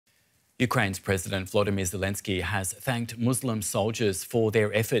Ukraine's President Volodymyr Zelenskyy has thanked Muslim soldiers for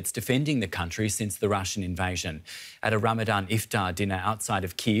their efforts defending the country since the Russian invasion. At a Ramadan Iftar dinner outside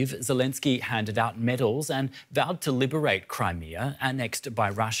of Kyiv, Zelenskyy handed out medals and vowed to liberate Crimea, annexed by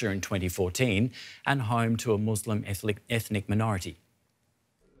Russia in 2014 and home to a Muslim ethnic minority.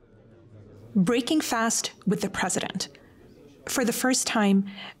 Breaking fast with the president. For the first time,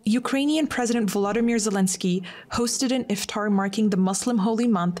 Ukrainian President Volodymyr Zelenskyy hosted an iftar marking the Muslim holy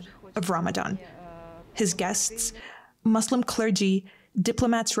month of Ramadan. His guests, Muslim clergy,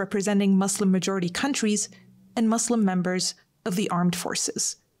 diplomats representing Muslim-majority countries, and Muslim members of the armed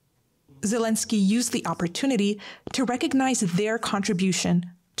forces. Zelenskyy used the opportunity to recognize their contribution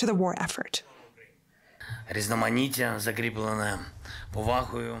to the war effort.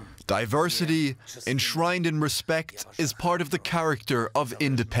 Diversity, enshrined in respect, is part of the character of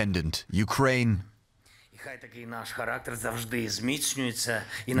independent Ukraine.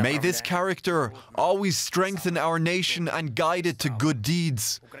 May this character always strengthen our nation and guide it to good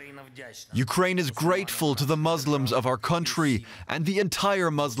deeds. Ukraine is grateful to the Muslims of our country and the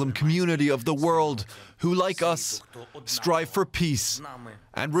entire Muslim community of the world who, like us, strive for peace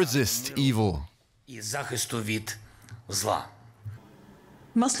and resist evil.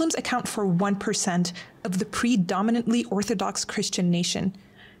 Muslims account for 1% of the predominantly Orthodox Christian nation.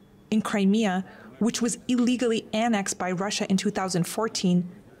 In Crimea, which was illegally annexed by Russia in 2014,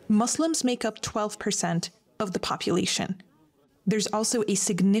 Muslims make up 12% of the population. There's also a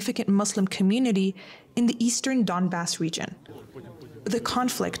significant Muslim community in the eastern Donbas region. The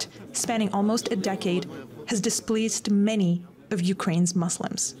conflict, spanning almost a decade, has displaced many of Ukraine's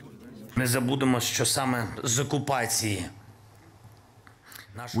Muslims.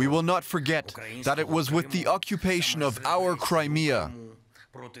 We will not forget that it was with the occupation of our Crimea,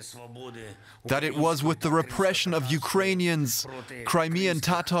 that it was with the repression of Ukrainians, Crimean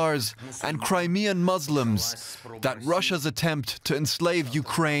Tatars, and Crimean Muslims that Russia's attempt to enslave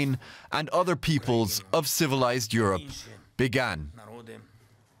Ukraine and other peoples of civilized Europe began.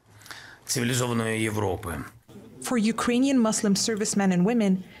 For Ukrainian Muslim servicemen and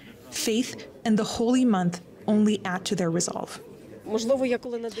women, faith and the holy month only add to their resolve.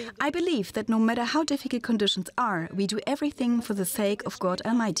 I believe that no matter how difficult conditions are, we do everything for the sake of God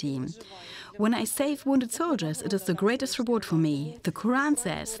Almighty. When I save wounded soldiers, it is the greatest reward for me. The Quran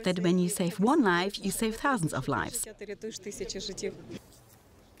says that when you save one life, you save thousands of lives.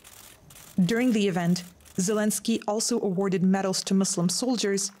 During the event, Zelenskyy also awarded medals to Muslim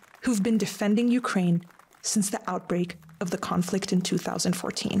soldiers who've been defending Ukraine since the outbreak of the conflict in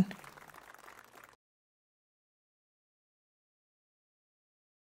 2014.